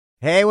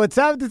Hey, what's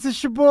up? This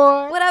is your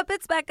boy. What up?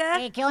 It's Becca.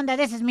 Hey, ¿qué onda?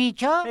 This is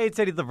Micho. Hey, it's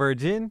Eddie the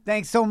Virgin.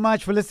 Thanks so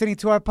much for listening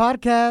to our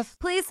podcast.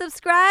 Please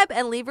subscribe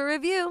and leave a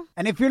review.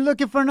 And if you're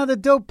looking for another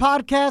dope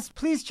podcast,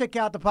 please check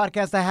out the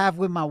podcast I have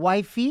with my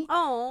wifey.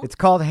 Oh. It's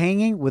called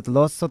Hanging with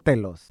Los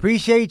Sotelos.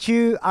 Appreciate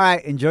you. All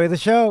right, enjoy the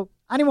show.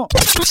 Animo.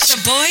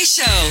 Shaboy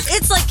Show.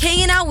 It's like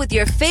hanging out with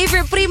your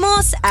favorite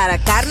primos at a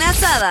carne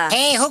asada.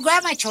 Hey, who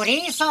grabbed my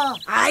chorizo?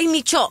 Ay,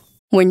 Micho.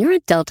 When you're a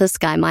Delta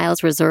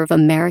SkyMiles Reserve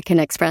American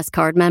Express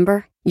card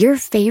member, your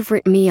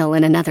favorite meal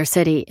in another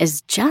city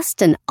is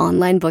just an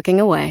online booking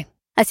away.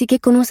 Así que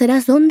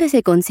conocerás dónde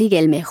se consigue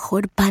el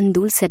mejor pan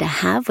dulce to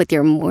have with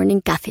your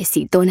morning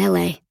cafecito en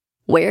LA.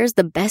 Where's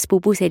the best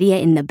pupusería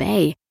in the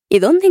Bay? Y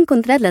dónde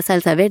encontrar la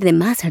salsa verde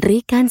más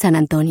rica en San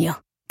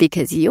Antonio.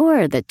 Because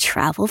you're the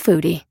travel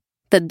foodie.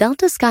 The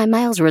Delta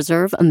SkyMiles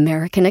Reserve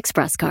American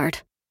Express card.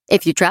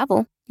 If you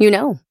travel, you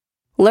know.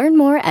 Learn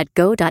more at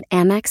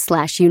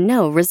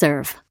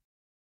go.amex/reserve.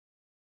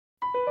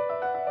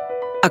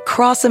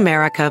 Across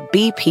America,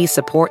 BP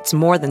supports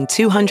more than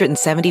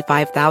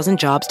 275,000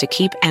 jobs to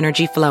keep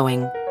energy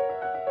flowing.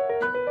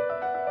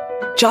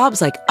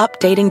 Jobs like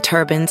updating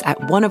turbines at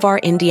one of our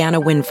Indiana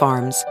wind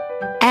farms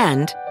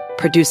and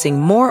producing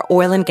more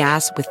oil and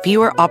gas with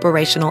fewer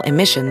operational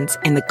emissions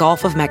in the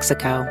Gulf of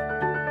Mexico.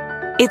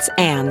 It's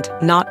and,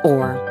 not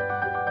or.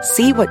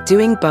 See what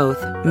doing both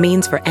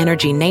means for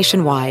energy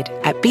nationwide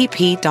at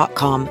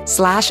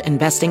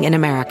bp.com/investing in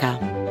America.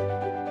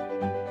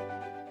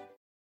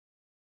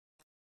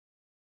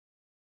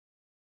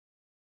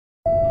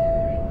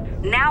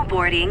 Now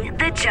boarding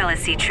the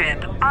Jealousy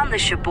Trip on the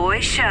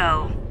Shaboy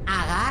Show.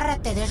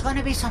 Agárrate, there's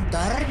gonna be some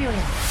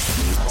turbulence.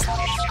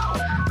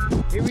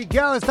 Here we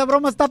go. Esta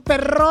broma está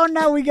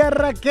perrona. We got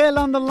Raquel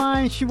on the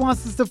line. She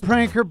wants us to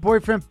prank her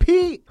boyfriend,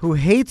 Pete, who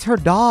hates her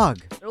dog.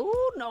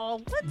 Oh,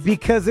 no. What?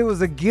 Because it was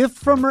a gift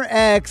from her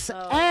ex,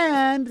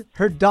 and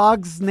her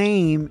dog's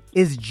name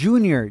is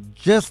Junior,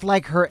 just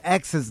like her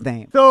ex's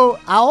name. So,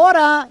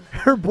 ahora,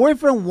 her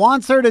boyfriend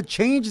wants her to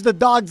change the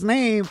dog's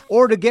name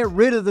or to get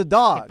rid of the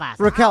dog.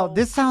 Raquel,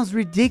 this sounds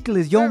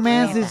ridiculous. Yo,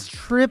 man's is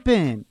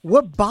tripping.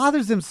 What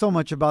bothers him so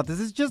much about this?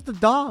 It's just a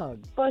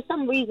dog. For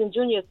some reason,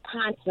 Junior's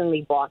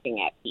constantly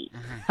barking at Pete.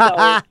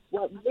 So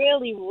what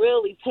really,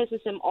 really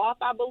pisses him off,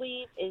 I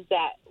believe, is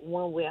that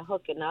when we're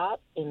hooking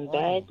up in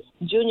bed,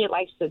 Junior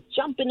likes to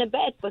jump in the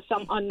bed for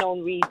some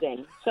unknown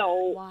reason.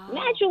 So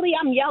naturally,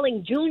 I'm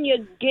yelling, Junior,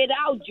 get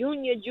out,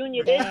 Junior,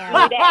 Junior, this, Junior,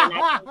 that.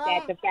 And I think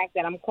that's the fact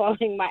that I'm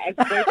calling my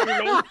ex-boyfriend's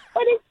name,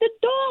 but it's the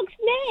dog's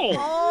name.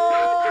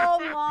 Oh,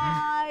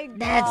 my God.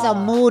 That's a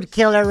mood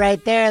killer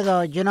right there, though.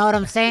 You know what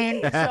I'm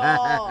saying?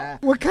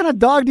 What kind of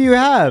dog do you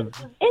have?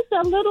 It's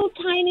a little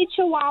tiny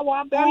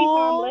chihuahua, very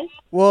harmless.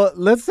 Well,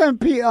 let's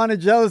send Pete on a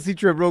jealousy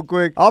trip real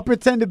quick. I'll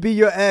pretend to be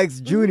your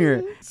ex,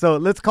 Junior. So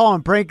let's call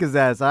him prank his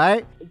ass, all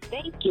right?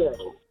 Thank you.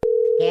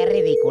 Qué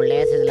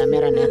ridiculez es la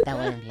mera neta,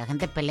 güey. La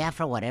gente pelea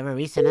for whatever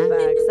reason, huh?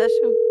 Facts, that's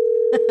true.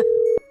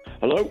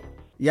 Hello?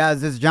 Yeah, is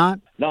this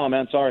John? No,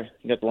 man, sorry.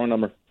 You got the wrong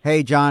number.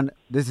 Hey, John,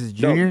 this is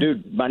Junior. No,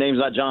 dude, my name's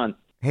not John.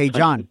 Hey,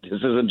 John.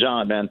 This isn't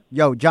John, man.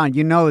 Yo, John,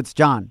 you know it's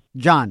John.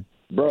 John.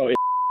 Bro, it's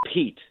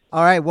Pete.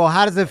 All right, well,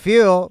 how does it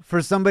feel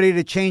for somebody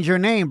to change your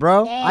name,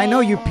 bro? I know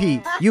you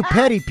Pete. You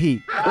petty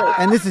Pete.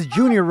 And this is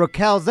Junior,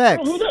 Raquel's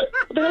ex. Bro, what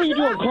the hell are you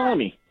doing calling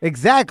me?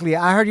 Exactly.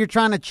 I heard you're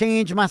trying to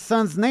change my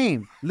son's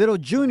name, Little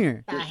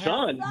Junior. Your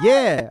son?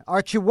 Yeah,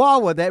 our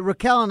chihuahua that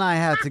Raquel and I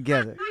had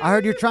together. I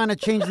heard you're trying to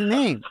change the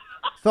name.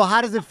 So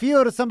how does it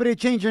feel to somebody to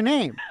change your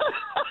name?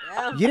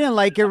 You didn't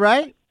like it,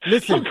 right?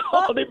 Listen. You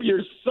called him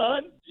your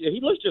son? Yeah, he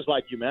looks just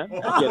like you, man.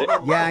 I get it.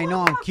 Yeah, I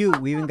know I'm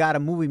cute. We even got a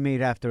movie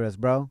made after us,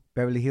 bro.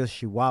 Beverly Hills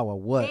Chihuahua.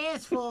 What?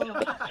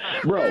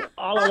 Bro,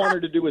 all I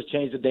wanted to do was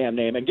change the damn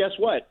name. And guess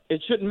what?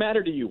 It shouldn't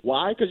matter to you.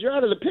 Why? Because you're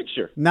out of the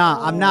picture.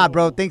 Nah, I'm not,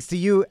 bro. Thanks to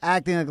you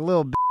acting like a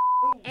little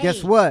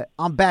Guess what?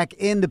 I'm back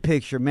in the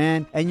picture,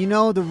 man. And you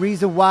know the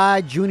reason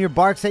why Junior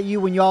barks at you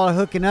when y'all are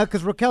hooking up?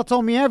 Because Raquel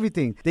told me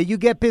everything. That you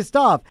get pissed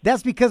off.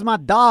 That's because my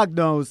dog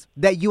knows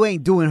that you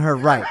ain't doing her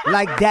right.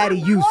 Like daddy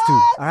used to.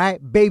 All right?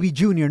 Baby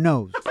Junior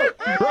knows.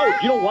 Bro,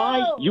 you know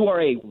why you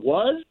are a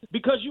was?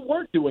 Because you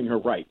weren't doing her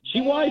right.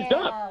 She wised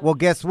up. Well,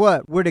 guess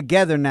what? We're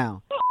together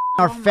now.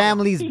 Our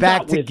family's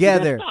back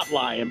together. Stop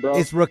lying, bro.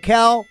 It's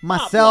Raquel,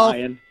 myself,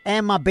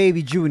 and my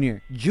baby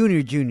Junior.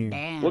 Junior.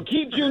 Well,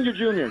 keep Junior.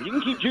 You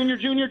can keep Junior.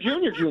 I don't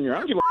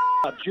give a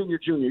about Junior.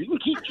 You can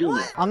keep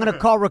Junior. I'm going to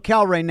call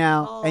Raquel right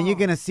now, and you're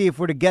going to see if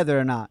we're together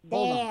or not.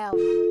 Damn.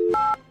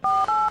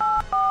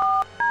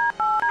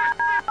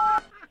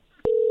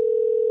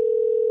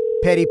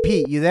 Petty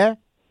Pete, you there?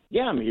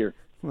 Yeah, I'm here.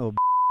 Little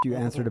you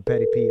answer to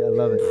Petty Pete. I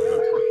love it.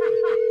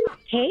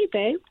 Hey,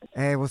 babe.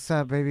 Hey, what's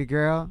up, baby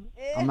girl?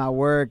 I'm at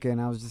work, and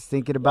I was just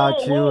thinking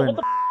about you. And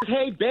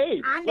hey,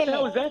 babe. What the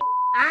hell is that?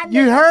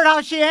 You heard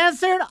how she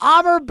answered?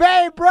 I'm her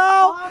babe, bro.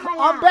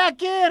 I'm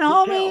back in,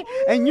 homie.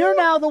 And you're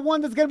now the one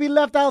that's going to be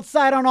left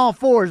outside on all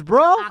fours,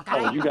 bro.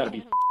 Oh, you got to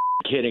be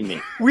kidding me.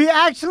 We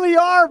actually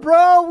are,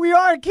 bro. We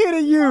are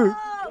kidding you.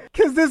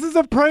 Because this is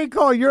a prank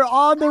call. You're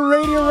on the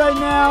radio right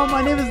now.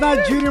 My name is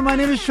not Junior. My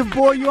name is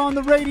Shaboy. You on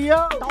the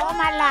radio?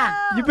 Tómala.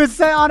 You've been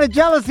sent on a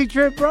jealousy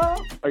trip, bro.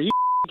 Are you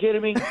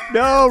kidding me?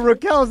 No,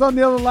 Raquel's on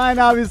the other line,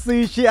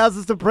 obviously. She asked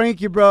us to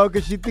prank you, bro,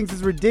 because she thinks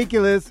it's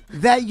ridiculous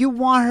that you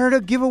want her to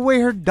give away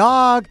her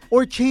dog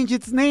or change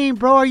its name,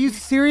 bro. Are you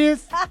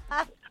serious?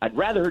 I'd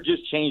rather her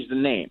just change the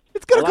name.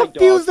 It's going to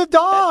confuse the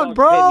dog,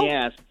 bro.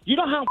 You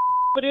know how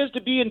it is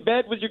to be in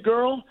bed with your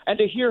girl and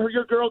to hear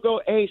your girl go,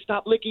 hey,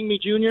 stop licking me,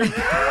 Junior?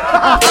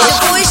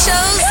 Shaboy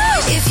shows.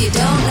 If you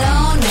don't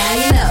know, now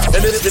you know.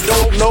 And if you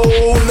don't know,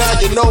 now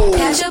you know.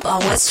 Catch up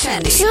on what's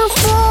trending.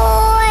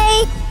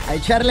 A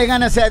echarle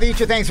ganas se ha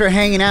dicho. Thanks for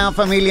hanging out,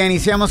 familia.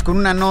 Iniciamos con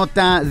una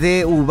nota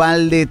de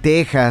Uvalde,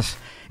 Texas,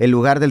 el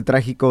lugar del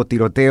trágico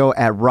tiroteo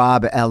at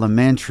Robb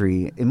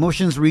Elementary.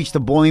 Emotions reached a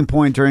boiling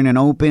point during an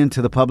open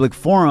to the public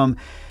forum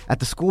at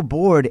the school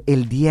board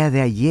el día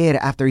de ayer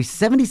after a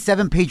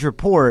 77-page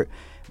report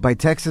by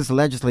Texas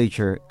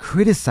legislature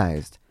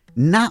criticized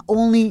not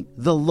only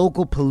the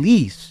local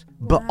police,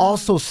 but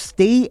also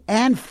state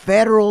and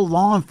federal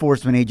law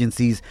enforcement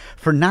agencies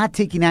for not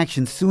taking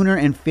action sooner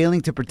and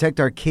failing to protect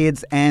our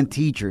kids and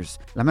teachers.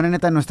 La mera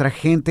neta, nuestra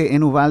gente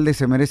en Uvalde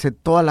se merece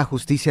toda la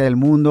justicia del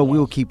mundo. We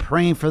will keep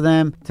praying for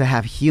them to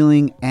have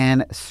healing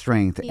and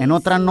strength. En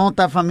otra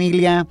nota,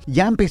 familia,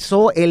 ya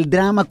empezó el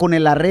drama con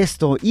el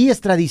arresto y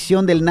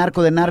extradición del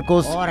narco de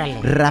narcos,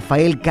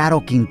 Rafael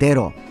Caro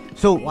Quintero.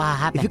 So,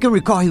 if you can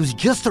recall, he was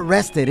just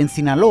arrested in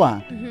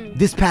Sinaloa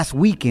this past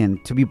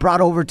weekend to be brought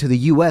over to the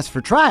U.S.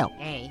 for trial,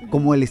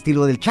 como el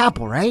estilo del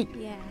Chapo, right?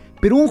 Yeah.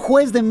 Pero un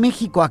juez de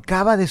México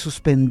acaba de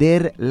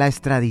suspender la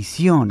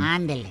extradición.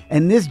 Ándele.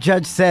 And this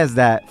judge says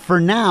that, for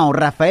now,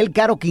 Rafael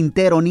Caro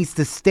Quintero needs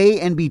to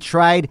stay and be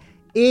tried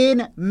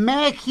in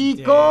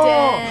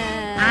México.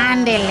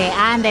 Ándele.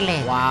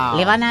 Wow.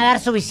 Le van a dar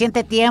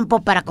suficiente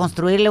tiempo para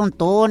construirle un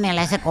túnel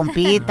a ese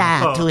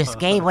compita to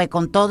escape, güey,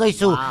 con todo y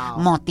su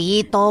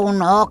motito,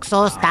 un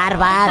Oxxo,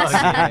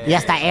 Starbucks y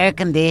hasta air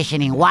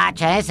conditioning.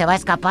 Guacha, se va a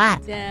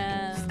escapar.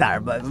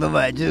 Starbucks, no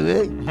manches,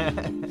 güey.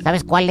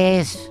 ¿Sabes cuál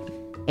es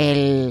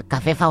el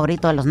café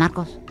favorito de los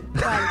narcos?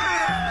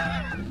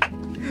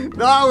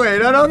 No, güey,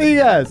 no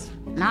digas.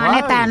 No,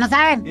 neta, ¿no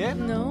saben? Yeah.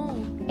 No.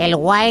 El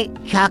White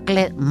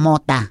Chocolate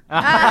Mota.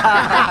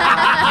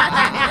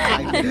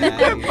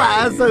 ¿Qué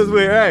pasas,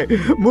 güey? Right.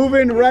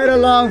 Moving right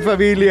along,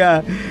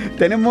 familia.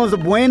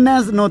 Tenemos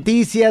buenas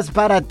noticias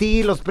para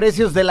ti. Los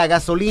precios de la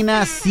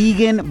gasolina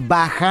siguen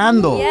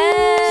bajando.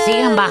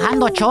 Siguen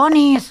bajando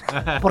chonis,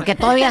 porque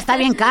todavía está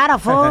bien cara,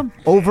 fool.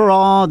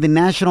 Overall, the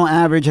national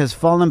average has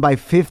fallen by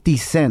 50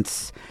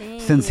 cents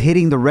since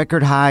hitting the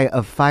record high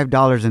of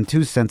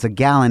 $5.02 a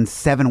gallon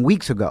 7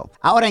 weeks ago.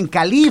 Ahora en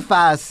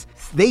Califas,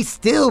 they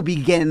still be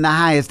getting the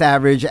highest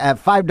average at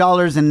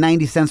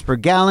 $5.90 per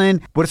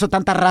gallon. Por eso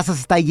tanta raza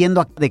se está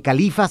yendo de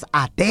Califas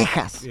a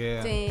Texas.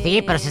 Yeah.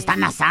 Sí, pero se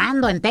están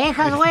asando en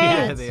Texas, güey.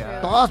 Yeah, they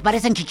are. Todos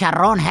parecen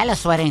chicharrón, hella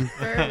sweating.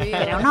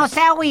 Pero no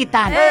se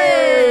agüitan.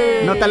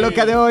 Nota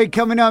loca de hoy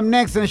coming up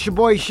next on the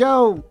Shaboy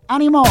Show.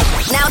 ¡Ánimo!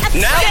 Now.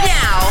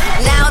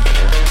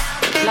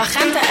 La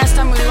gente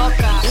está muy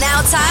loca.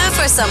 Now time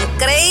for some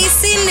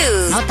crazy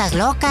news Notas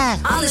locas.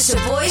 on the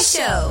Shaboy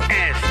Show.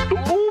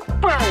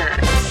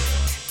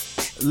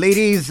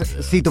 Ladies,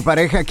 si tu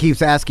pareja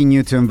keeps asking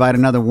you to invite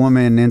another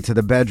woman into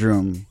the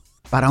bedroom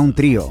para un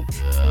trío,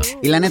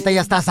 y la neta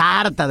ya estás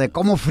harta de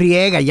cómo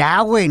friega,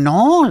 ya, güey,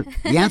 no.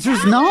 The answer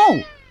is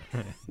no.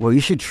 Well,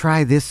 you should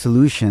try this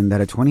solution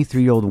that a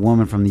 23-year-old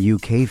woman from the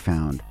UK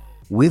found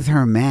with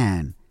her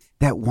man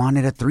that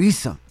wanted a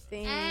threesome.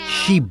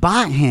 She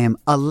bought him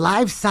a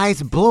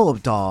life-size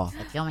blow-up doll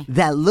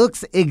that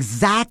looks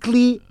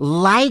exactly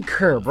like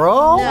her,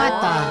 bro.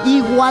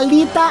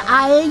 Igualita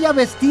a ella,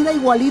 vestida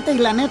igualita. Y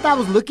la neta, I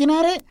was looking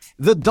at it.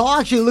 The doll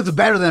actually looks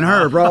better than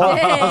her, bro.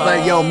 I was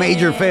like, yo,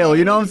 major fail.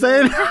 You know what I'm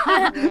saying?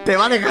 Te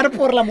va a dejar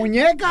por la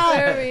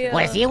muñeca.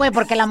 Pues sí, güey,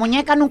 porque la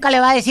muñeca nunca le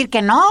va a decir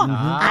que no.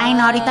 Ay,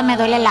 no, ahorita me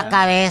duele la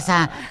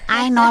cabeza.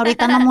 Ay, no,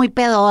 ahorita no muy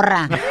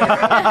pedorra.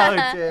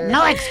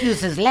 No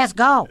excuses, let's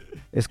go.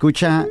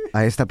 Escucha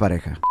a esta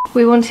pareja.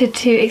 We wanted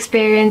to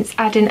experience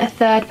adding a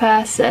third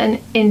person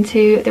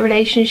into the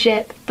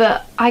relationship,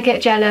 but I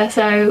get jealous,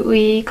 so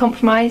we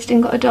compromised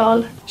and got a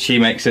doll. She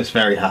makes us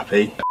very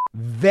happy.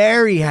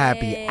 Very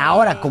happy.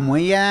 Ahora, como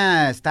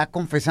ella está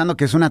confesando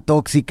que es una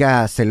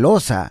tóxica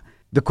celosa,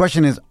 the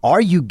question is,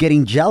 are you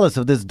getting jealous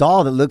of this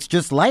doll that looks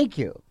just like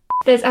you?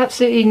 There's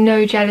absolutely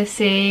no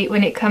jealousy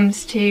when it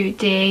comes to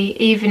Dee,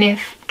 even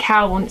if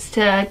Cal wants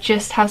to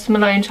just have some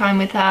alone time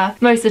with her.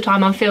 Most of the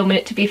time I'm filming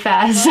it, to be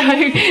fair, so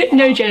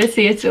no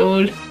jealousy at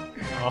all.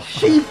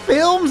 She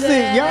films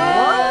it, yo!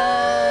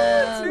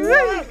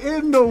 What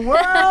in the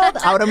world?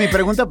 Ahora mi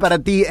pregunta para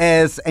ti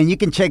es, and you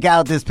can check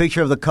out this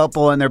picture of the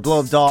couple and their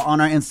blow-up doll on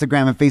our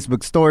Instagram and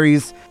Facebook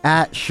stories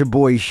at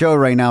Shaboy Show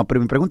right now, pero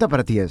mi pregunta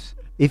para ti es,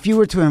 if you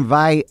were to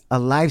invite a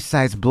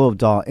life-size blow-up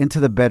doll into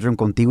the bedroom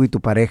contigo y tu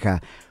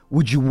pareja,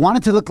 would you want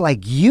it to look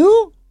like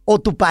you o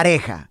tu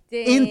pareja?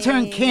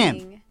 Intern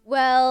Kim.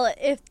 Well,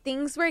 if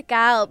things work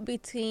out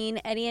between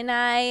Eddie and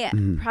I,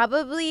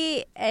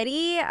 probably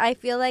Eddie, I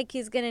feel like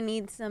he's going to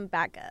need some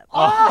backup. Pero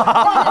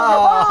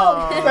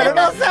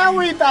no se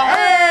agüita.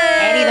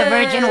 Eddie the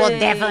Virgin will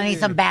definitely need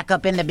some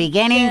backup in the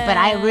beginning, but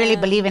I really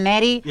believe in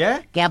Eddie.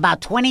 Yeah? Que about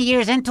 20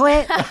 years into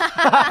it,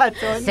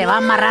 se va a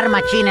amarrar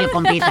machín el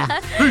compita.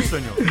 Sí,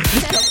 señor.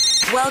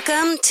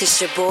 Welcome to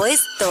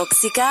Shaboy's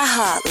Toxica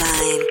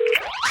Hotline.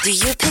 Do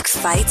you pick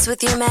fights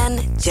with your men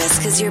just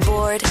because you're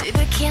bored?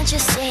 But can't you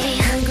say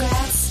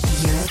congrats?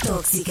 You're a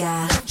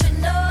Toxica. Don't you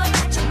know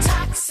that you're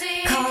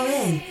toxic? Call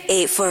in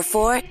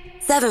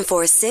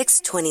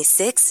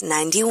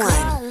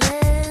 844-746-2691.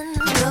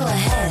 Go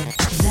ahead,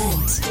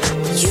 vent.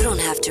 You don't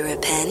have to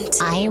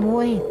repent. Ay,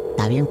 güey,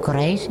 está bien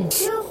crazy.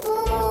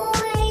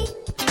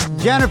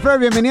 Jennifer,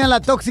 bienvenida a la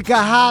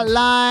Tóxica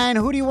Hotline.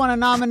 Who do you want to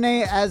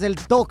nominate as el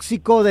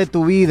tóxico de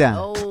tu vida?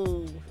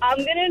 I'm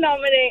going to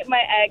nominate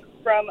my ex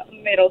from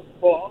middle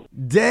school.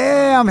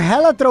 Damn,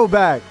 hella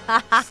throwback.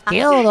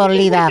 Still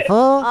dolida,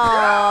 fool.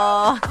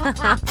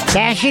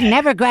 Damn, she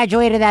never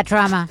graduated that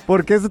trauma.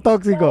 ¿Por qué es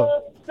tóxico?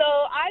 So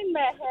I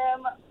met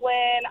him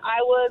when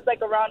I was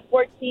like around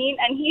 14,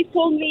 and he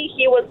told me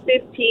he was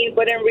 15,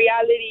 but in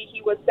reality,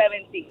 he was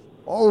 17.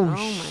 Oh,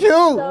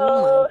 shoot.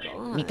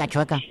 Mi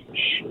cachueca.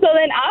 So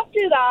then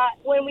after that,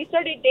 when we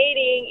started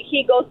dating,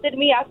 he ghosted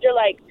me after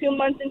like 2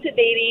 months into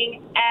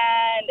dating,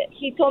 and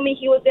he told me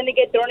he was going to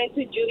get thrown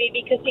into juvie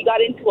because he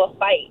got into a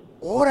fight.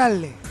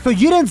 Órale. So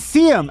you didn't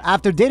see him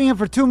after dating him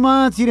for 2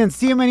 months. You didn't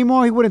see him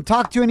anymore. He wouldn't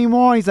talk to you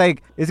anymore. He's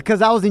like, it's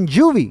because I was in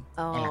juvie.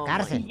 En la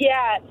cárcel.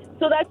 Yeah.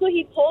 So that's what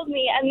he told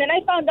me. And then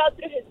I found out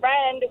through his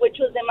friend, which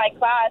was in my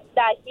class,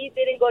 that he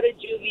didn't go to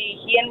juvie.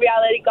 He in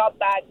reality got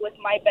back with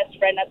my best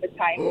friend at the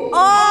time.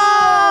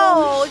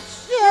 Oh,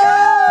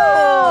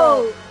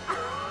 shoot!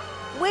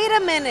 Wait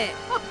a minute.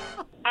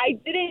 I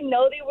didn't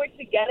know they were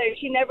together.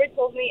 She never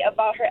told me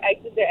about her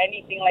exes or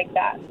anything like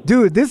that.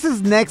 Dude, this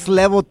is next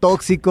level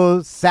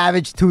Tóxico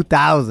Savage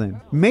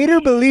 2000. Made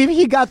her believe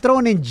he got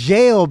thrown in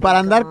jail para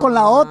andar con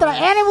la otra,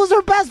 and it was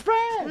her best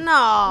friend.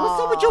 No. What's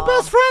up with your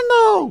best friend,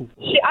 though?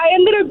 I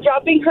ended up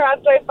dropping her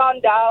after I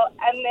found out,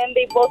 and then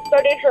they both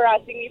started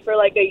harassing me for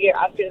like a year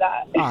after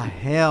that. Oh,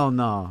 hell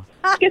no.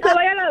 Que se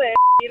vaya la de,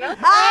 you know?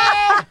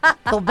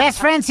 Tu best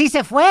friend sí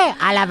se fue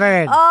a la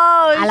Berg.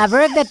 Oh, a la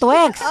Berg de tu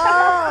ex.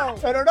 Oh.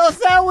 Pero no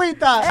se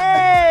agüita.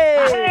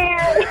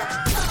 Hey.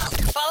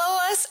 Follow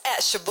us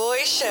at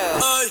Shaboy Show.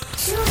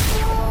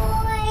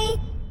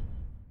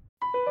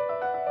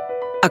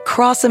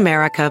 Across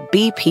America,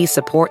 BP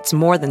supports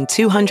more than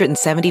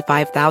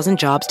 275,000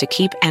 jobs to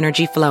keep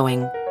energy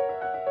flowing.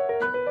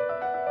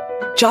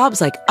 Jobs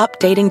like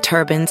updating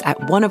turbines at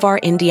one of our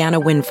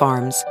Indiana wind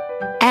farms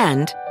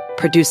and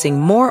producing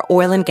more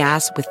oil and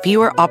gas with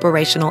fewer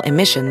operational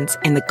emissions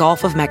in the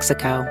Gulf of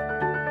Mexico.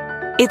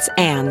 It's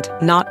and,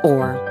 not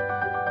or.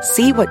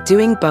 See what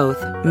doing both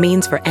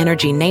means for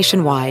energy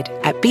nationwide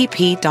at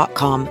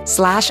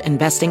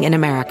bp.com/investing in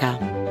America.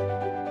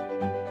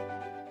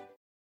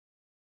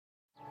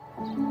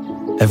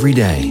 Every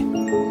day,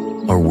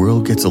 our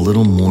world gets a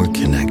little more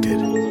connected,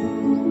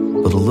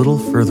 but a little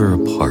further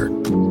apart.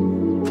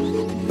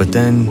 But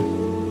then,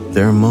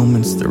 there are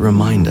moments that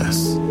remind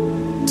us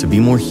to be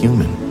more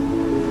human.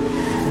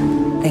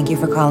 Thank you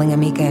for calling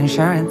Amica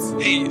Insurance.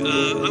 Hey,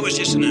 I was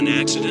just in an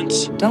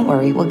accident. Don't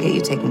worry, we'll get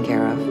you taken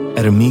care of.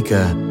 At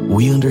Amica,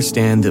 we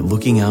understand that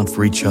looking out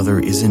for each other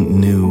isn't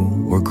new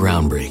or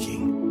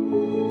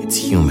groundbreaking. It's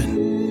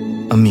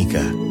human.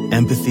 Amica,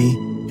 empathy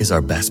is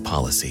our best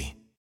policy.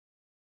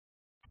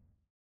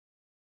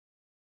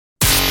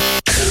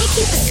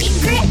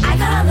 I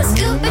got all the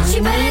scoop, but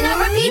you better not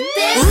repeat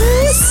this.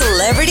 Ooh,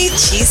 Celebrity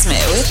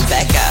Cheesemate with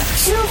Becca.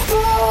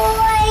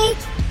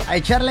 A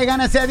echarle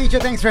ganas se ha dicho.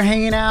 Thanks for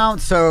hanging out.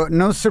 So,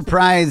 no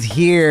surprise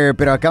here,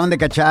 pero acaban de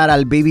cachar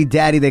al baby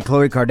daddy de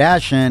Khloe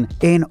Kardashian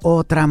en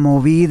otra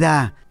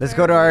movida. Let's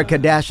go to our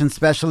Kardashian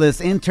specialist,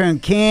 intern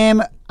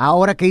Kim.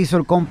 Ahora que hizo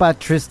el compa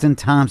Tristan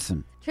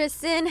Thompson.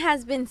 Tristan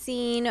has been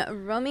seen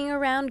roaming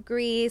around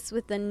Greece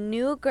with a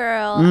new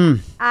girl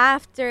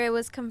after it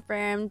was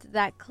confirmed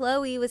that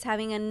Khloe was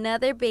having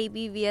another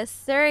baby via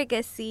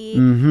surrogacy.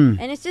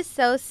 And it's just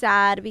so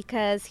sad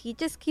because he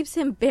just keeps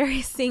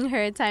embarrassing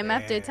her time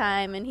after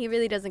time, and he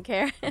really doesn't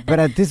care. But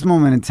at this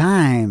moment in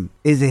time,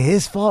 is it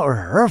his fault or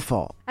her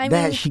fault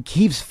that she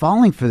keeps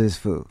falling for this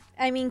fool?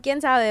 I mean, quién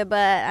sabe,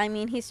 but I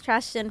mean, he's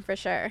trashing for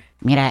sure.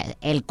 Mira,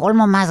 el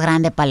colmo más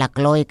grande para la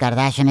Khloe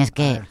Kardashian es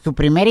que su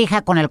primera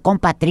hija con el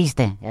compa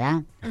triste,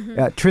 ¿verdad?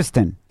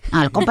 Tristan.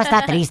 Ah, el compa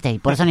está triste y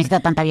por eso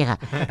necesita tanta vieja.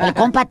 El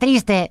compa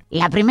triste,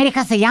 la primera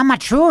hija se llama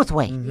Truth,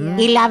 güey.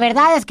 Y la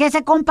verdad es que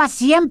ese compa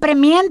siempre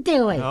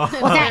miente, güey. O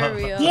sea,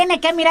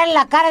 tiene que mirar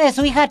la cara de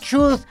su hija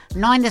Truth,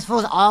 knowing this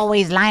fool's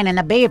always lying, and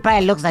the baby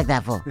probably looks like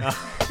that fool.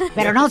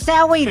 Pero no se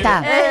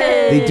agüita.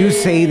 They do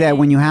say that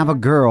when you have a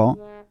girl,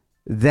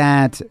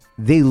 that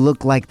they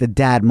look like the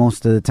dad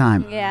most of the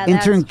time. Yeah,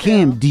 Intern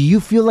Kim, do you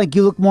feel like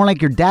you look more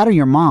like your dad or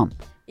your mom?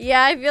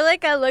 Yeah, I feel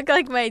like I look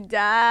like my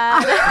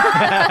dad.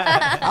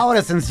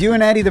 Ahora, since you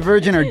and Eddie the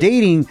Virgin are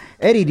dating,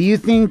 Eddie, do you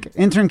think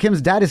Intern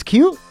Kim's dad is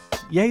cute?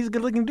 Yeah, he's a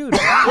good-looking dude.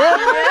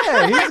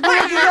 Yeah, he's a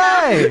good-looking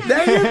guy.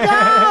 There you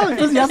go.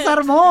 Entonces ya se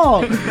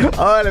armó.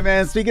 Órale,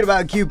 man. Speaking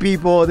about cute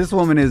people, this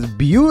woman is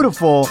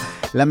beautiful.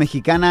 La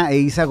mexicana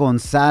Eiza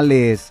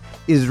González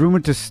is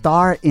rumored to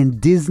star in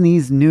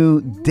Disney's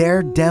new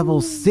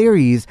Daredevil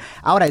series.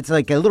 Ahora, it's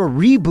like a little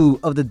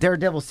reboot of the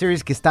Daredevil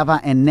series que estaba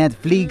en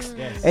Netflix.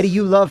 Yes. Eddie,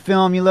 you love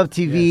film, you love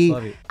TV. Yes,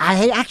 love it.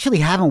 I actually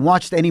haven't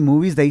watched any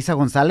movies de Eiza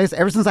González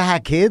ever since I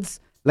had kids.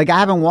 Like, I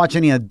haven't watched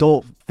any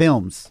adult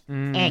films.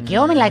 ¿Qué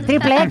hombre, like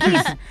Triple X?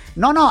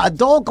 No,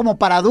 adult como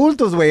para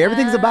adultos, güey.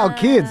 Everything's about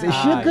kids. Is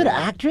she a good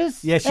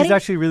actress? Yeah, she's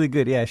actually really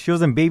good. Yeah, she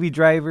was in Baby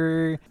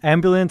Driver,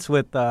 Ambulance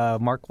with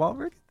Mark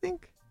Wahlberg, I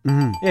think.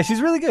 Mm-hmm. Yeah,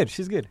 she's really good.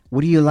 She's good.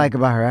 What do you like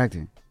about her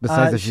acting?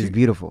 Besides that she's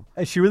beautiful.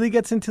 She really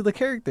gets into the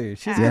character.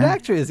 She's a good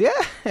actress, yeah.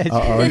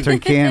 Intern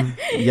Kim.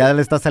 Ya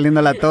le está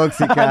saliendo la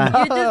tóxica.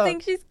 You just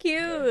think she's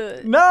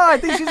cute. No, I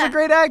think she's a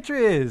great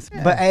actress.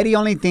 Yeah. But Eddie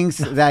only thinks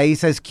that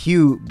Eiza is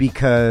cute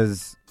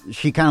because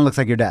she kind of looks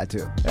like your dad,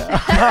 too.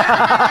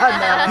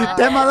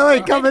 Tema de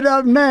hoy coming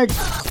up next.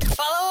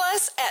 Follow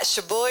us at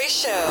Shaboy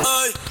Show.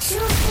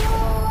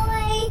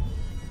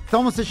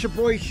 Somos the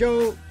Shaboy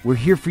Show. We're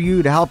here for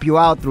you to help you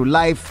out through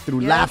life,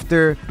 through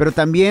laughter. Pero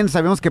también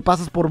sabemos que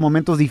pasas por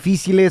momentos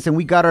difíciles. And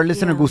we got our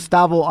listener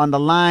Gustavo on the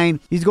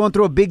line. He's going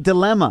through a big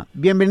dilemma.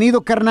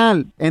 Bienvenido,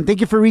 carnal. And thank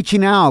you for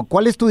reaching out.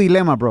 ¿Cuál es tu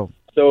dilema, bro?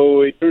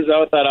 So it turns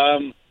out that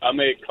I'm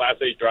a Class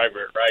A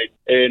driver, right?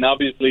 And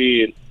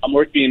obviously I'm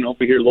working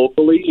over here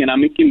locally, and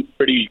I'm making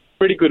pretty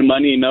good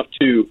money, enough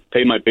to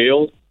pay my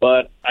bills.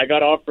 But I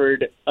got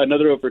offered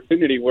another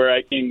opportunity where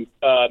I can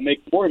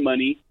make more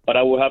money, but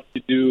I will have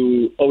to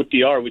do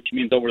OTR, which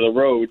means over the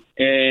road.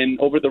 And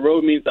over the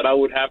road means that I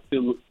would have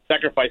to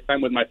sacrifice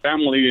time with my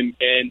family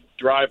and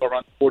drive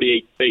around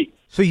 48 states.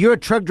 So you're a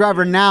truck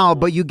driver now,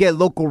 but you get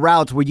local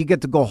routes where you get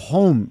to go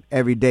home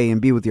every day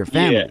and be with your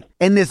family. Yeah.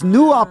 And this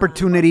new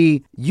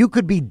opportunity, you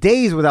could be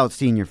days without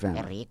seeing your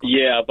family.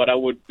 Yeah, but I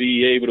would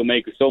be able to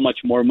make so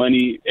much more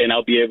money, and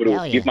I'll be able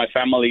to give my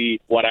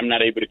family what I'm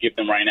not able to give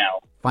them right now.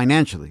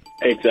 Financially.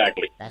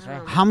 Exactly. That's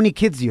right. How many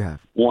kids do you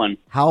have? One.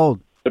 How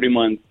old? 3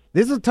 months.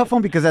 This is a tough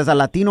one because as a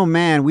Latino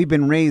man, we've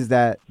been raised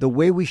that the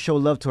way we show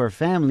love to our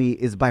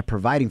family is by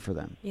providing for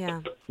them.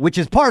 Yeah. Which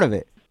is part of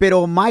it.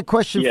 Pero my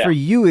question for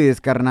you is,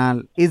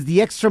 carnal, is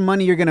the extra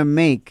money you're going to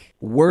make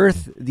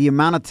worth the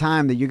amount of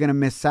time that you're going to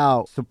miss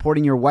out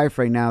supporting your wife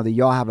right now that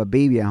y'all have a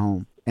baby at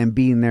home and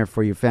being there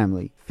for your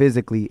family,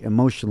 physically,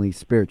 emotionally,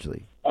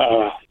 spiritually?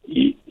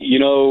 You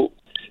know,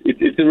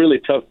 it's a really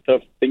tough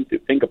thing to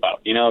think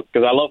about, you know,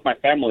 because I love my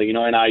family, you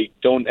know, and I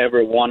don't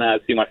ever want to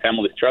see my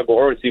family struggle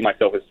or see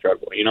myself as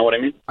struggle. You know what I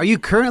mean? Are you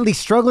currently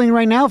struggling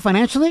right now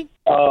financially?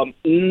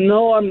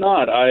 No, I'm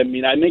not. I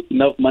mean, I make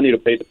enough money to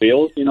pay the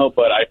bills, you know,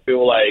 but I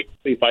feel like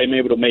if I'm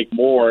able to make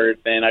more,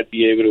 then I'd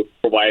be able to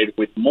provide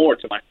with more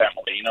to my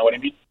family. You know what I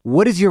mean?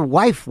 What does your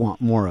wife want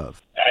more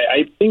of?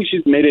 I think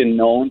she's made it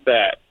known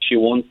that she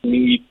wants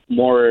me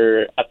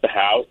more at the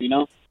house, you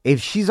know? If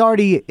she's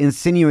already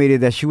insinuated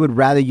that she would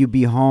rather you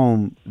be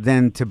home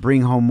than to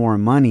bring home more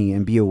money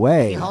and be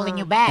away. She's holding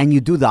you back. And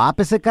you do the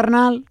opposite,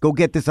 carnal, go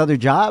get this other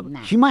job,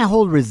 she might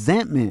hold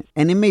resentment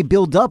and it may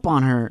build up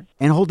on her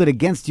and hold it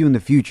against you in the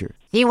future.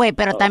 Sí, güey,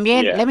 pero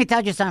también, let me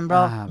tell you something,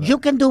 bro. You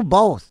can do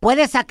both.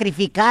 Puedes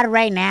sacrificar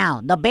right now.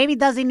 The baby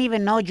doesn't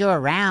even know you're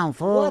around,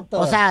 fool.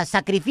 O sea,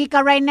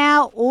 sacrifica right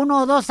now, 1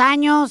 o 2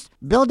 años,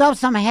 build up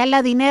some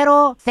hella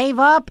dinero, save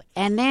up,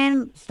 and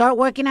then start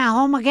working at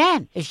home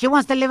again. If she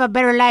wants to live a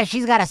better life,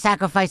 she's got to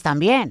sacrifice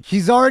también.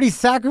 She's already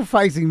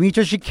sacrificing,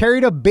 Micho. She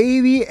carried a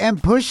baby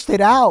and pushed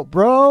it out,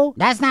 bro.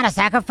 That's not a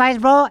sacrifice,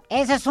 bro.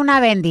 Esa es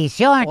una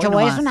bendición, chavo.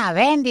 Es una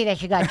bendi that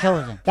she got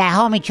chosen. That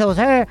homie chose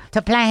her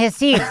to plant his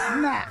seed.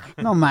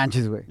 No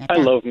manches, güey. I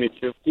love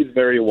Micho. He's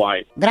very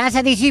wise.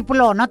 Gracias,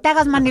 discípulo. No te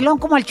hagas mandilón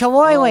como el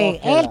Choboy,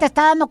 güey. Él te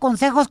está dando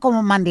consejos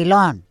como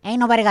mandilón. Ain't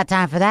nobody got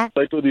time for that.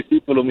 Soy tu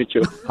discípulo,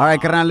 Micho. All right,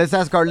 carnal, let's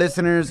ask our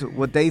listeners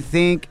what they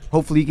think.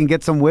 Hopefully you can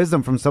get some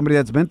wisdom from somebody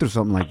that's been through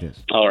something like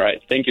this. All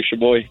right. Thank you,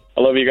 Shaboy.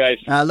 I love you guys.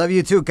 I love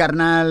you too,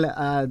 carnal.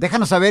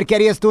 Déjanos saber qué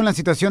harías tú en la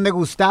situación de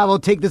Gustavo.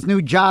 Take this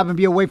new job and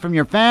be away from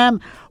your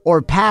fam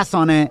or pass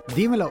on it.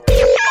 Dímelo.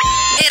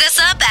 Hit us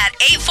up at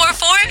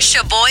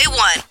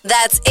 844-SHABOY1.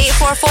 That's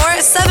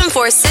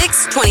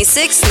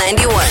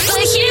 844-746-2691.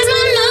 But here's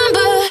my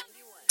number,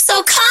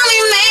 so call me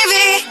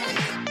maybe.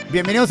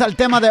 Bienvenidos al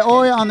tema de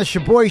hoy on the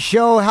Shaboy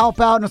Show. Help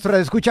out. Nuestro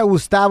escucha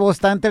Gustavo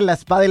está entre la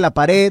espada y la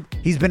pared.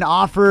 He's been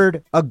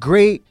offered a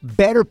great,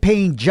 better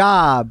paying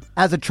job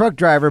as a truck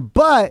driver,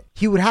 but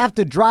he would have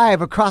to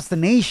drive across the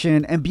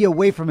nation and be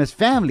away from his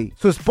family.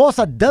 Su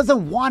esposa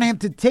doesn't want him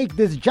to take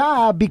this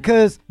job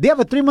because they have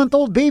a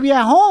 3-month-old baby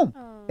at home.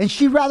 And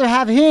she'd rather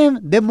have him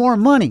than more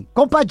money.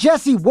 Compa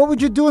Jesse, what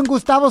would you do in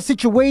Gustavo's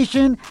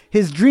situation?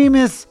 His dream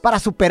is para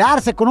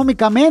superarse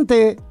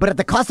económicamente, but at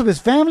the cost of his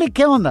family?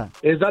 ¿Qué onda?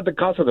 It's not the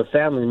cost of the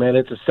family, man.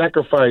 It's a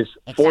sacrifice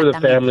for the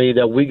family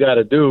that we got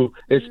to do,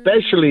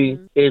 especially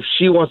if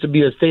she wants to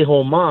be a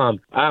stay-home mom.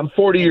 I'm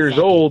 40 years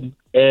old.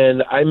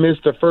 and I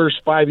missed the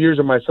first 5 years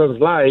of my son's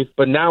life,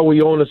 but now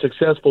we own a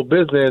successful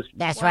business.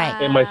 That's right.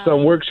 And my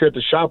son works here at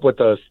the shop with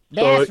us.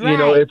 That's so, you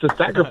know, it's a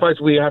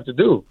sacrifice we have to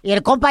do. Y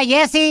el compa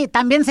Jesse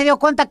también se dio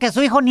cuenta que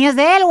su hijo ni es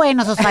de él, güey, en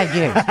esos 5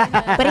 years.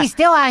 But he's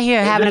still out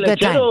here having a good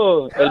time.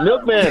 El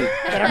milkman.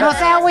 Pero no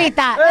se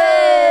agüita.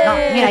 No,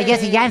 mira,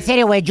 Jesse, ya en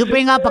serio, güey, you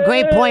bring up a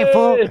great point,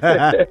 fool.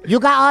 You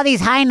got all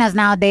these hyenas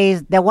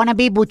nowadays that want to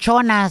be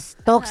buchonas,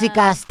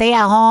 tóxicas, stay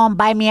at home,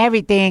 buy me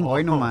everything.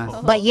 Hoy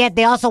nomás. But yet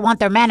they also want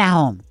their man at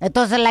home.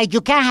 Entonces, like,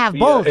 you can't have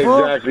both,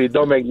 fool. Exactly.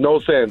 Don't make no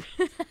sense.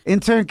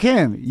 Intern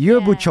Kim,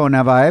 you're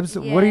buchona vibes.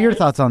 What are your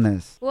thoughts on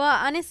this? Well,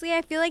 honestly,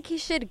 I feel like he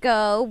should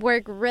go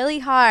work really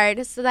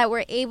hard so that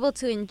we're able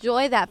to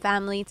enjoy that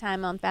family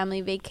time on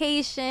family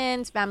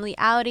vacations, family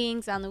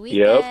outings on the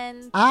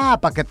weekends. Ah,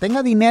 para que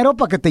tenga dinero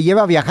para que te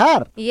lleve a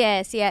viajar.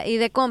 Yes, yeah, y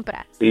de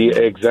compras. Yeah,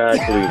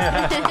 exactly.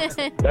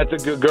 That's a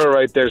good girl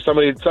right there.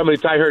 Somebody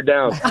tie her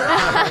down.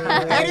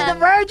 Eddie the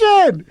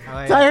Virgin!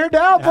 Tie her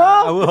down,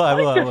 bro. I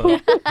will.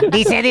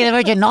 Dice Eddie the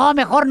Virgin, no,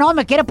 mejor no,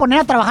 me quiere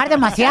poner a trabajar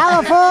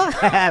demasiado, fool.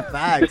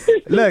 Facts.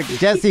 Look,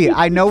 Jesse,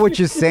 I know what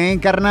you're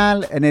saying,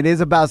 carnal, and it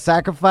is about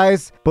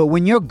sacrifice, but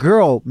when your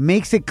girl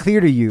makes it clear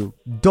to you,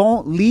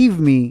 don't leave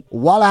me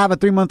while I have a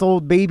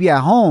 3-month-old baby at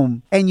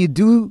home, and you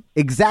do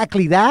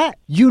exactly that,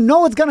 you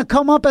know it's going to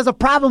come up as a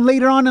problem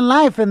later on in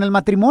life in el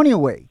matrimonio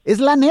way. Es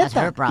la neta. That's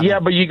her problem. Yeah,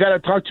 but you got to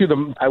talk to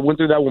them. I went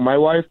through that with my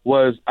wife.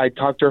 I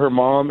talked to her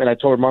mom, and I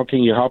told her, Mom, can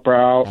you help her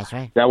out? That's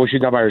right. That way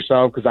she's not by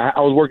herself, because I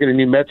was working in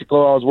New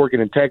Mexico. I was working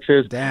in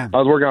Texas. Damn. I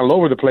was working all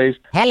over the place.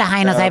 Hella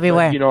hyenas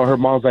everywhere. You know, her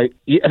mom's like,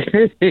 yeah.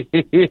 Her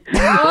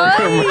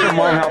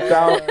mom helped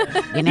out.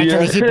 Bien hecho,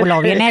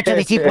 discípulo. Bien hecho,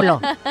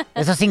 discípulo.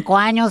 Esos 5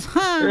 años.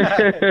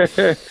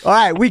 All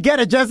right, we get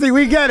it, Jesse.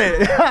 We get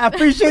it. I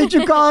appreciate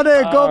you calling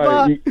in,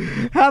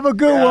 compa. Have a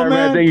good one,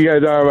 man. Thank you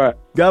guys. All right.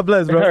 God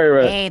bless, bro.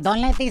 Right. Hey, don't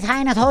let these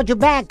hyenas hold you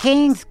back,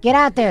 Kings. Get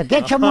out there.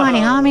 Get your money,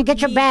 homie. Get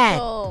your bag.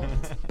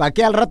 ¿Para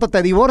qué al rato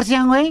te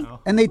divorcian, güey?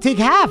 And they take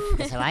half.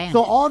 Que se vayan.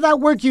 So all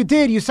that work you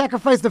did, you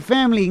sacrificed the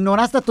family,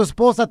 ignoraste a tu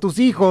esposa, tus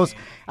hijos.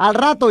 Al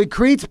rato, it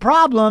creates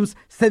problems.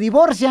 Se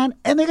divorcian,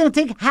 and they're going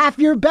to take half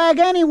your bag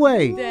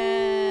anyway.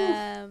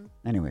 Damn.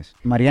 Anyways,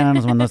 Mariana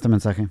nos mandó este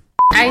mensaje.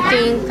 I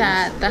think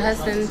that the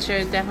husband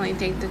should definitely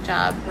take the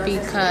job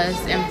because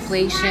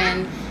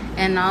inflation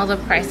and all the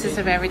prices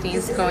of everything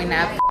is going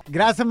up.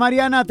 Gracias,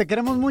 Mariana. Te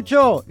queremos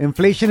mucho.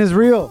 Inflation is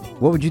real.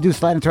 What would you do?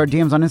 Slide into our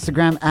DMs on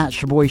Instagram at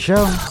Shaboy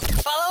Show.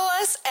 Follow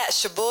us at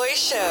Shaboy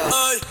Show.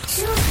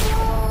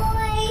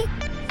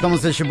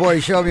 Somos el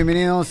Shaboy Show.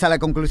 Bienvenidos a la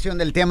conclusión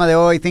del tema de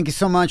hoy. Thank you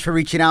so much for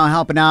reaching out and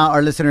helping out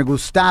our listener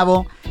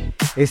Gustavo.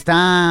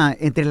 Está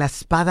entre la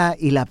espada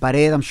y la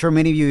pared. I'm sure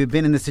many of you have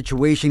been in this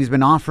situation. He's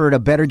been offered a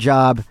better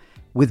job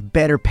with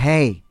better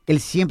pay. Él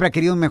siempre ha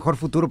querido un mejor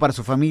futuro para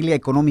su familia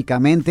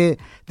económicamente.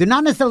 They're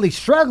not necessarily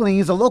struggling.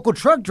 He's a local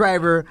truck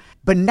driver,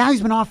 but now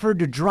he's been offered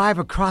to drive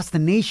across the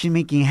nation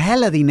making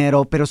hella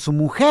dinero, pero su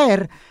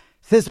mujer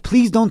says,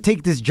 please don't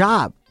take this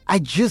job. I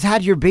just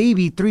had your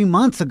baby 3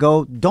 months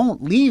ago.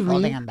 Don't leave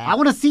me. I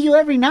want to see you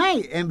every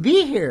night and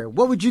be here.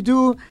 What would you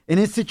do in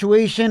this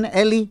situation?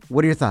 Ellie,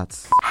 what are your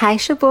thoughts? Hi,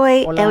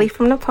 Shaboy. Hola. Ellie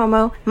from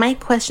Napomo. My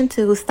question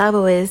to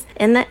Gustavo is,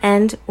 in the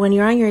end, when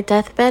you're on your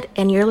deathbed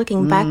and you're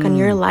looking back on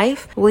your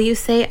life, will you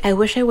say, I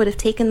wish I would have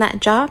taken that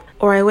job,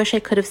 or I wish I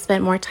could have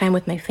spent more time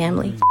with my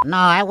family? No,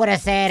 I would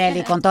have said,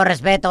 Ellie, con todo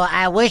respeto,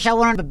 I wish I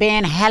wouldn't have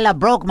been hella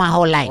broke my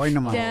whole life.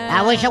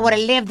 I wish I would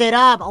have lived it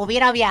up,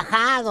 hubiera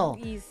viajado,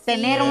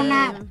 tener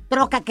una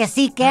troca que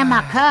sí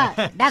quema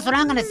cut. That's what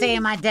I'm going to say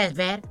in my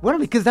deathbed. Well,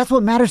 because that's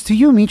what matters to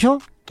you,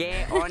 Micho.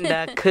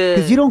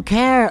 Because you don't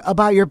care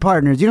about your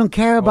partners. You don't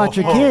care about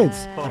your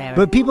kids.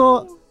 But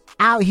people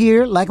out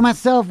here, like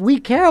myself, we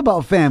care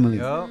about family.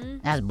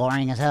 That's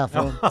boring as hell,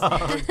 fool.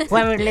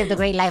 Whoever lived a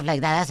great life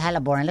like that, that's hella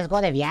boring. Let's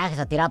go de viajes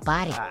a tirar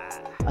party.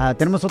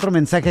 Tenemos otro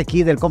mensaje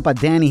aquí del compa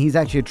Danny. He's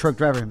actually a truck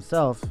driver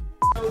himself.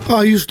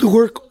 I used to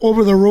work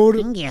over the road,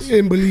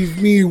 and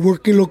believe me,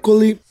 working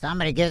locally,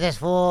 Somebody give this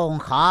fool un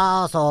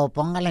house or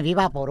póngale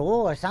Viva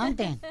Porú or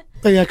something.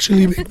 I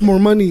actually make more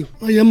money.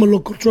 I am a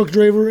local truck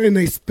driver, and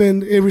I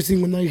spend every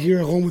single night here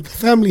at home with the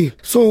family.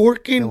 So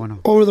working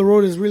over the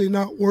road is really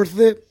not worth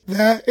it.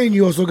 That, and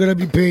you also gotta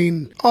be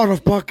paying out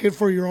of pocket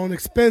for your own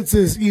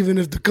expenses, even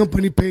if the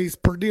company pays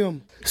per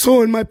diem.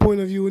 So in my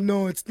point of view,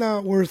 no, it's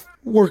not worth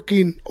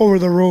working over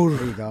the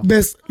road.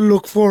 Best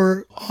look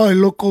for a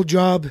local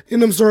job.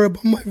 And I'm sorry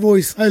about my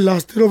voice. I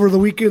lost it over the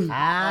weekend.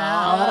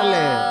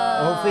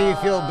 Órale. Hopefully you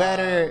feel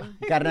better,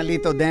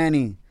 carnalito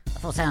Danny.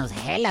 That sounds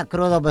hella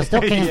crudo, but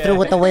still came through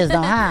with the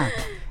wisdom, huh?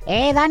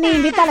 Hey, Danny,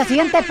 invita a la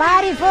siguiente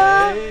party,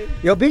 fool.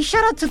 Yo, big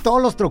shout out to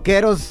todos los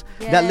troqueros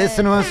that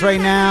listen to us right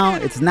now.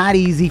 It's not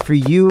easy for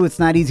you. It's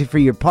not easy for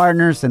your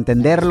partners.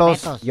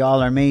 Entenderlos.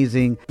 Y'all are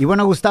amazing. Y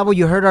bueno, Gustavo,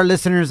 you heard our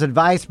listeners'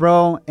 advice,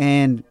 bro.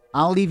 And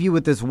I'll leave you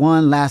with this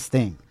one last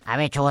thing. A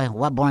ver, Choy,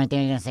 what boring thing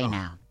are you going to say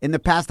now? In the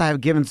past, I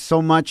have given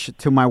so much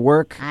to my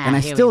work, and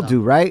I here we still go.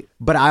 do, right?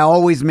 But I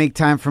always make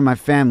time for my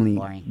family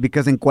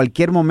because en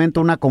cualquier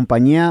momento una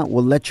compañía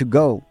will let you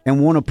go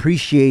and won't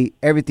appreciate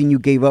everything you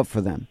gave up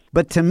for them.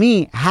 But to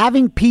me,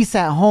 having peace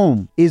at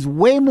home is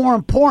way more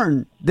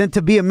important than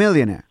to be a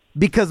millionaire.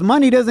 Because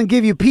money doesn't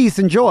give you peace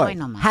and joy.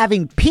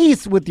 Having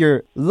peace with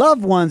your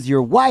loved ones,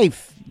 your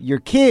wife, your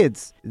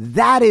kids,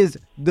 that is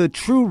the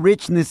true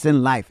richness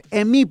in life.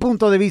 En mi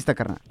punto de vista,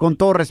 carnal. Con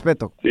todo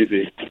respeto. Sí.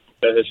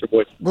 Gracias,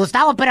 Shaboy.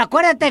 Gustavo, pero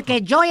acuérdate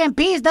que joy and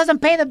peace doesn't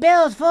pay the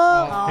bills, fool.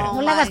 No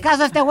le hagas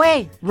caso a este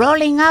güey.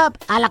 Rolling up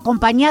a la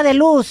compañía de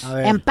luz.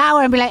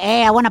 Empower and be like,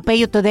 hey, I want to pay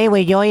you today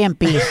with joy and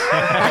peace.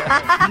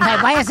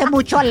 Váyase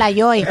mucho a la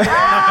joy.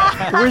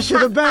 Wish you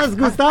the best,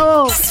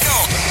 Gustavo.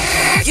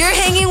 You're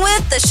hanging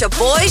with the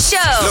Shaboy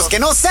Show. Los que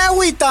no se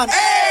agüitan.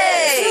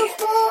 Hey!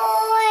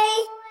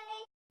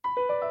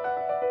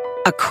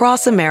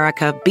 Across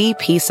America,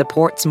 BP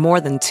supports more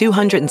than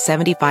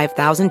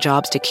 275,000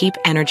 jobs to keep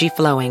energy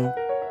flowing.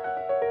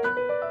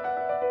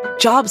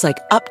 Jobs like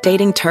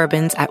updating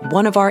turbines at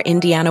one of our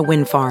Indiana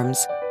wind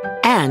farms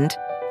and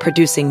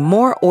producing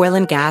more oil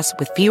and gas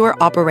with fewer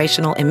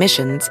operational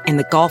emissions in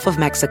the Gulf of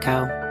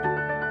Mexico.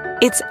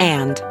 It's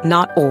and,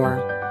 not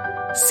or.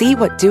 See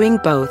what doing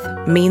both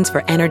means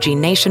for energy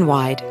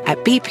nationwide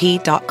at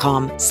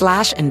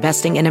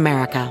bp.com/investing in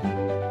America.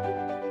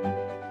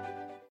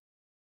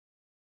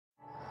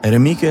 At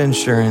Amica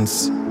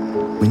Insurance,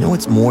 we know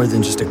it's more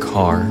than just a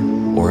car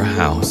or a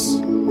house.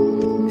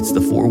 It's the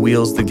four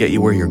wheels that get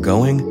you where you're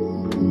going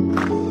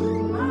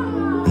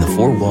and the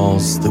four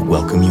walls that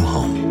welcome you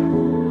home.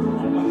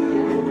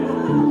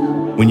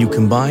 When you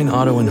combine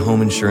auto and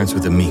home insurance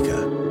with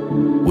Amica,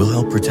 we'll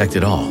help protect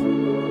it all.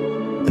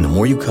 And the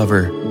more you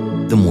cover,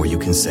 the more you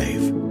can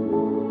save.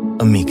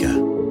 Amica.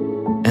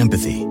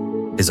 Empathy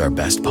is our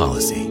best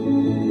policy.